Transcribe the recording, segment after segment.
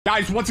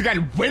Guys, once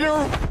again,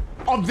 winner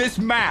of this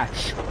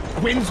match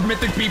wins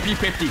Mythic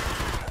BP50.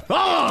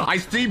 Ah! I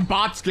see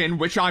bot skin,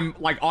 which I'm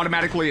like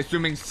automatically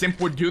assuming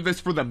Simp would do this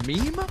for the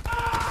meme.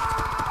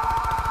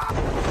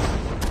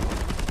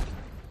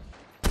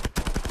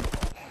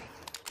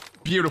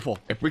 Beautiful.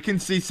 If we can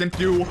see Simp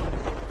do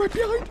right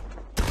behind.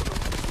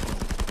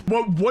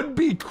 What would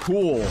be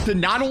cool to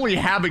not only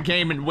have a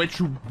game in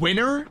which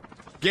winner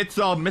gets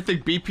a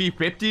Mythic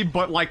BP50,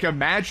 but like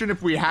imagine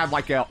if we had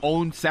like a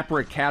own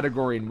separate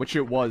category in which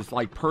it was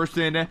like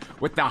person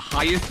with the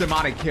highest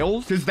amount of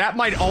kills, because that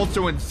might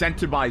also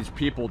incentivize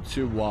people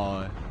to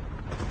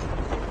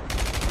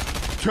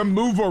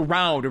move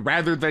around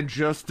rather than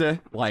just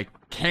like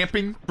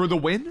camping for the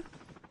win.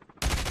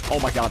 Oh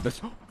my god, this.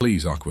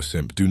 Please, Aqua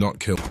Simp, do not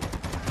kill.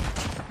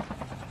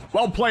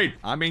 Well played.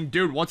 I mean,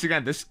 dude, once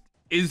again, this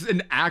is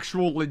an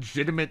actual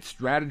legitimate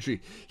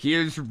strategy. He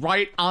is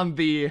right on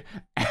the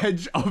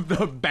edge of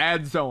the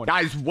bad zone.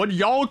 Guys, would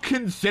y'all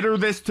consider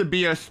this to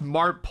be a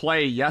smart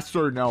play, yes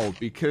or no?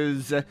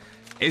 Because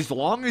as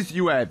long as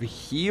you have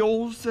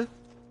heals,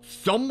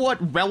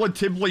 somewhat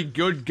relatively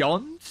good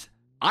guns,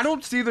 I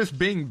don't see this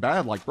being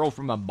bad. Like, bro,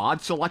 from a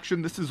mod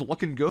selection, this is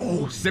looking good.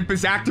 Oh, Simp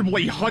is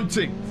actively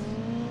hunting.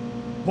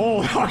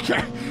 Oh,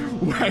 okay.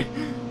 Wait,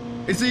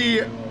 is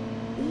he...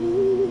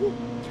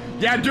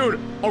 Yeah, dude.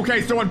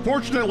 Okay, so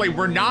unfortunately,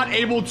 we're not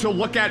able to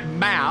look at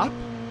map,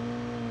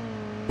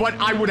 but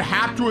I would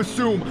have to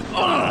assume,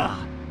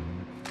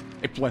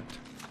 it flipped.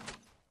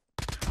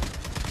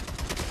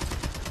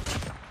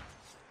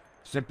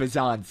 Simp is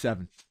on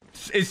 7.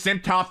 Is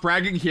Simp top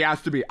fragging? He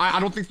has to be. I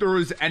don't think there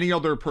was any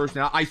other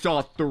person. I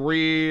saw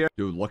 3.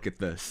 Dude, look at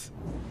this.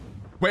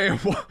 Wait,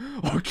 what?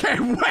 Okay,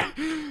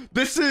 wait.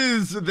 This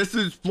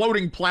is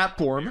floating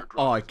platform,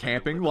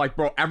 camping. Like,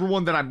 bro,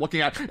 everyone that I'm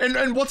looking at,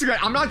 and once again,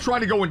 I'm not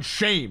trying to go in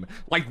shame.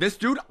 Like this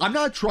dude, I'm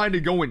not trying to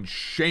go in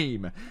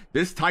shame.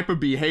 This type of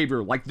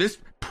behavior, like this,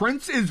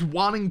 Prince is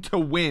wanting to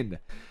win.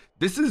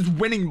 This is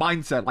winning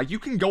mindset. Like, you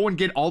can go and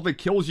get all the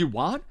kills you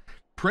want.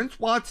 Prince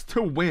wants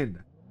to win.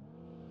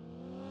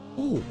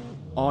 Oh,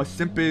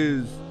 Simp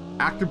is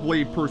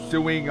actively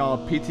pursuing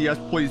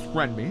PTS, please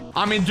friend me.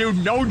 I mean,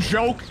 dude, no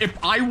joke. If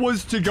I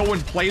was to go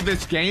and play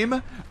this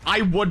game,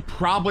 I would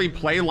probably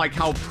play like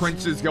how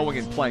Prince is going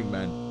and playing,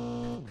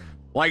 man.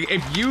 Like,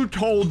 if you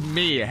told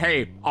me,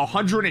 hey,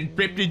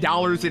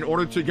 $150 in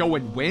order to go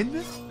and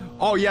win,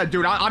 oh yeah,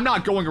 dude, I'm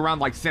not going around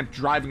like Simp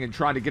driving and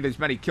trying to get as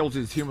many kills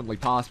as humanly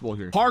possible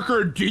here.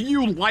 Parker, do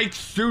you like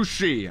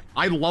sushi?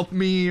 I love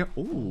me.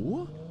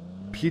 Ooh,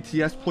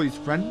 PTS, please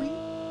friend me.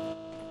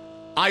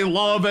 I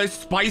love a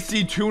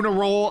spicy tuna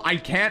roll. I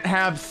can't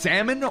have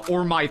salmon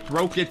or my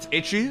throat gets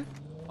itchy.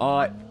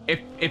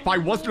 If I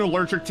wasn't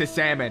allergic to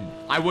salmon,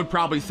 I would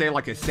probably say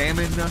like a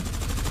salmon.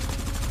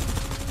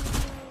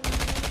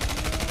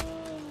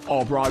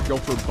 Oh, bro, I'd go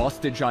for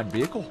bustage on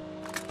vehicle.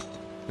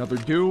 Another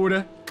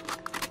dude.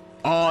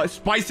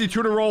 Spicy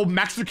tuna roll.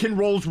 Mexican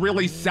roll's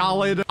really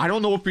solid. I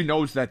don't know if he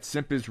knows that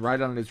Simp is right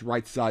on his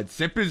right side.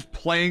 Simp is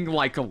playing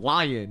like a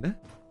lion.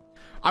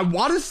 I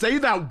want to say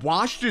that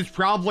Washed is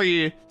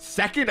probably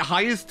second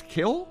highest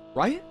kill,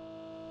 right?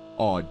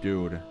 Oh,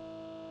 dude.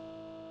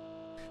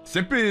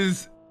 Simp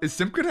is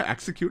Simp gonna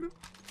execute him?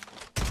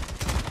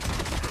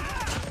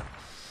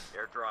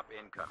 Airdrop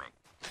incoming.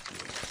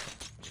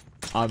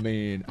 I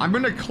mean, I'm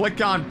gonna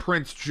click on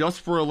Prince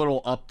just for a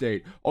little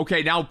update.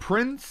 Okay, now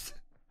Prince,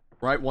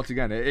 right? Once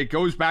again, it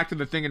goes back to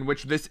the thing in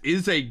which this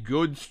is a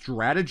good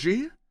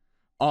strategy.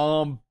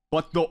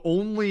 But the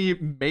only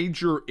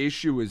major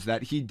issue is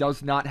that he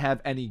does not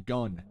have any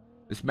gun.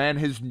 This man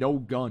has no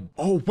gun.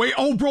 Oh, wait.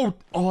 Oh, bro.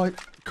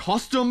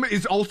 Custom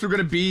is also going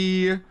to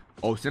be...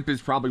 Oh, Simp is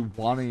probably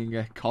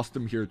wanting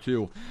custom here,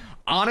 too.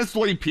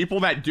 Honestly, people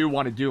that do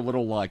want to do a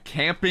little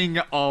camping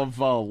of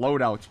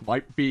loadouts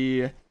might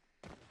be...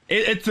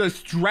 It's a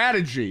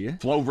strategy.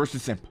 Flow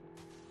versus Simp.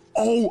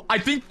 Oh, I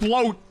think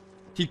Float,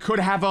 he could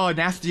have a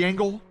nasty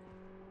angle.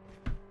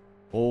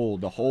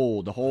 Hold.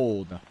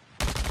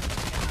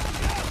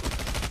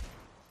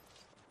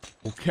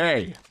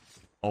 Okay,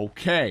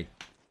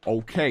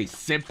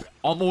 Simp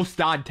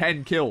almost on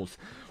 10 kills.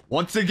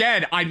 Once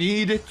again, I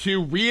need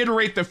to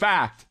reiterate the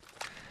fact.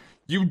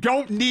 You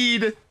don't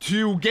need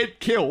to get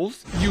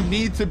kills. You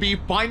need to be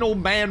final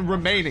man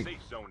remaining.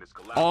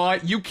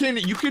 You can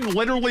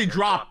literally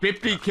drop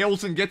 50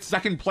 kills and get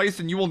second place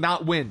and you will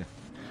not win.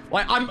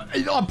 Like,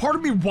 part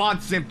of me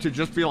wants Simp to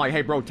just be like,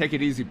 hey, bro, take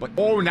it easy. But,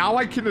 oh, now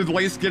I can at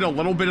least get a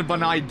little bit of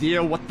an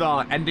idea what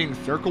the ending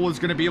circle is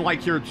going to be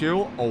like here,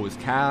 too. Oh, is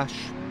Cash...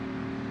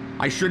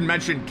 I should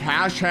mention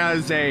Cash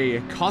has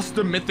a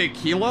custom mythic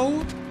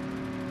kilo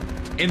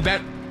in that.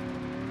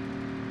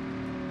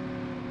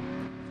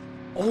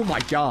 Oh my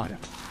god.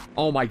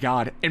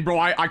 And bro,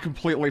 I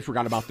completely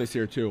forgot about this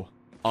here too.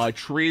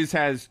 Trees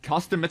has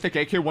custom mythic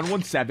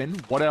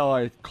AK-117. What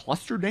a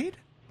cluster nade?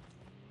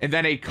 And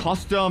then a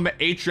custom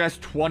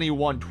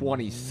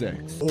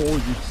HS-2126. Oh,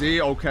 you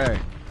see? Okay.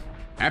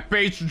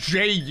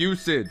 FHJ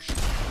usage.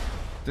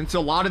 Since a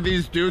lot of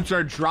these dudes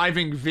are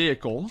driving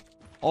vehicle.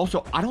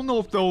 Also, I don't know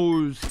if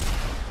those...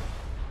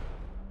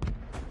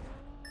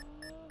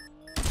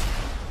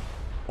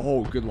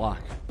 Oh, good luck.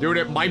 Dude,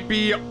 it might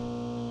be...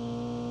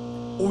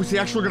 Oh, is he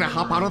actually gonna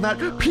hop out of that?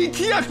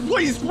 PTS,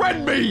 please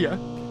friend me!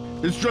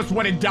 This just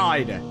went and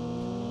died.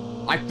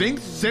 I think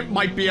Simp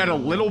might be at a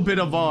little bit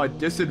of a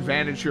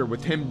disadvantage here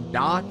with him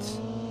not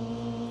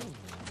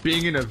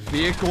being in a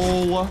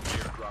vehicle.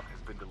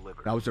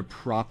 That was a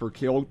proper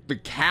kill. The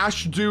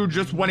cash dude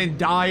just went and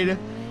died.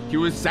 He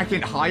was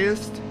second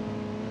highest.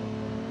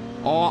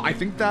 Oh, I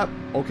think that...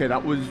 Okay,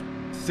 that was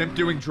Simp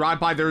doing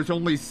drive-by. There's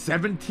only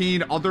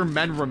 17 other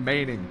men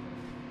remaining.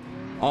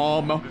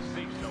 Oh!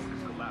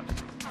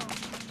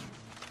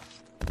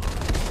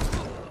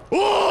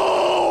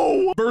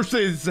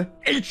 Versus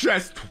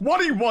HS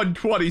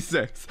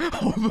 2126.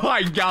 Oh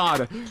my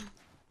god.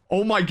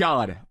 Oh my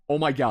god. Oh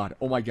my god.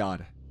 Oh my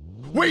god.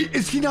 Wait,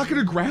 is he not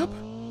gonna grab?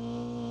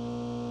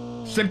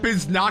 Simp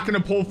is not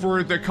gonna pull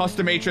for the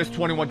custom HS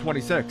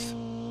 2126.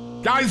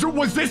 Guys,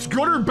 was this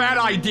good or bad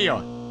idea?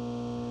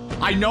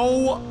 I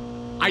know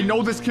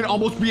this can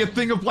almost be a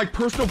thing of like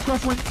personal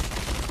preference.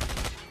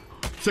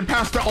 Simp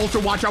has to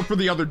also watch out for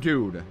the other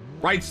dude,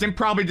 right? Simp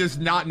probably does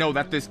not know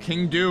that this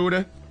king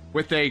dude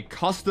with a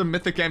custom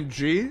Mythic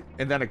MG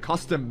and then a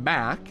custom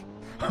Mac,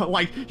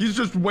 like he's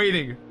just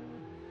waiting.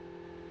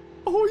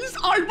 Oh, he's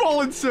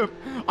eyeballing Simp.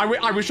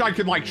 I wish I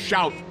could like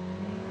shout.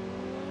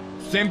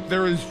 Simp,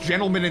 there is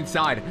gentlemen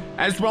inside,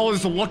 as well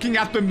as looking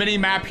at the mini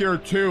map here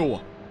too.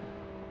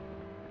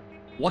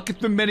 Look at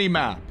the mini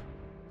map.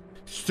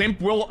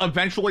 Simp will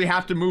eventually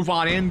have to move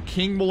on in.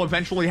 King will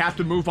eventually have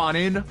to move on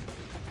in.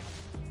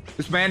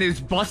 This man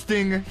is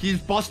busting. He's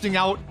busting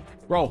out.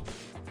 Bro.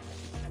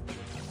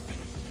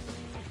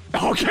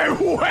 Okay,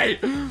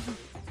 wait.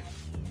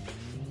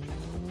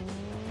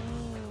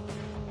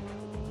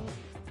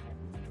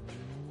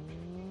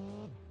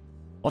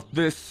 What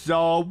this,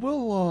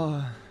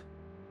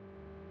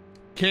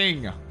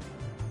 King.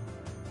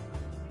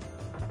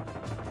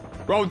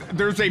 Bro,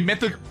 there's a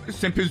Mythic.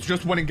 Simp is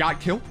just went and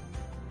got killed.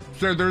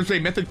 So there's a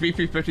Mythic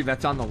BP50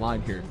 that's on the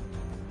line here.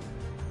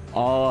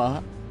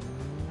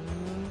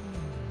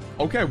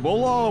 Okay,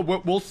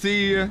 we'll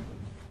see.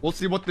 We'll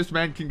see what this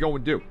man can go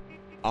and do.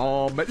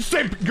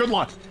 Simp, good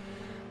luck.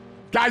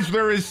 Guys,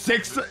 there is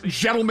 6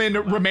 gentlemen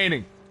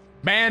remaining.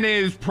 Man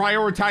is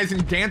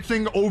prioritizing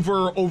dancing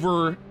over,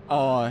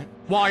 well,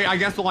 I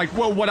guess, like,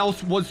 well, what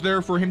else was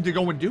there for him to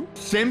go and do?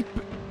 Simp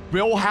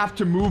will have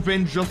to move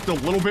in just a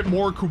little bit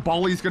more.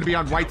 Kubali's gonna be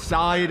on right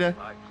side.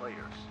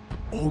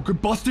 Oh,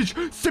 good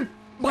bustage. Simp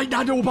might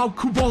not know about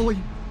Kubali.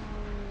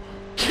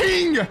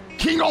 King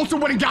also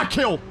went and got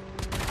killed.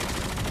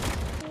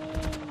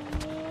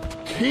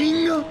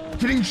 King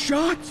getting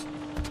shot.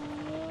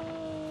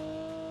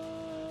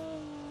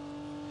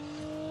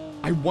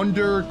 I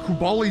wonder,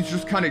 Kubali's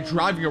just kind of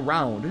driving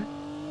around.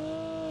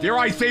 Dare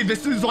I say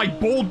this is like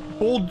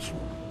bold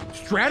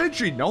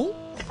strategy, no?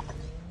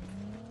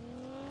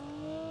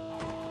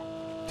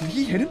 Did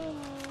he hit him?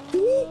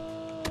 Ooh.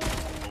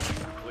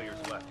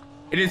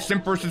 It is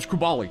Simp versus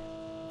Kubali.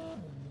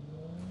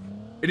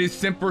 It is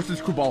Simp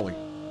versus Kubali.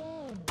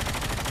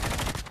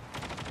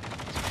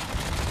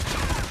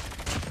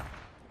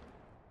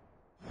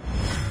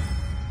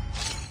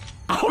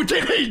 How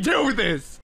did he do this?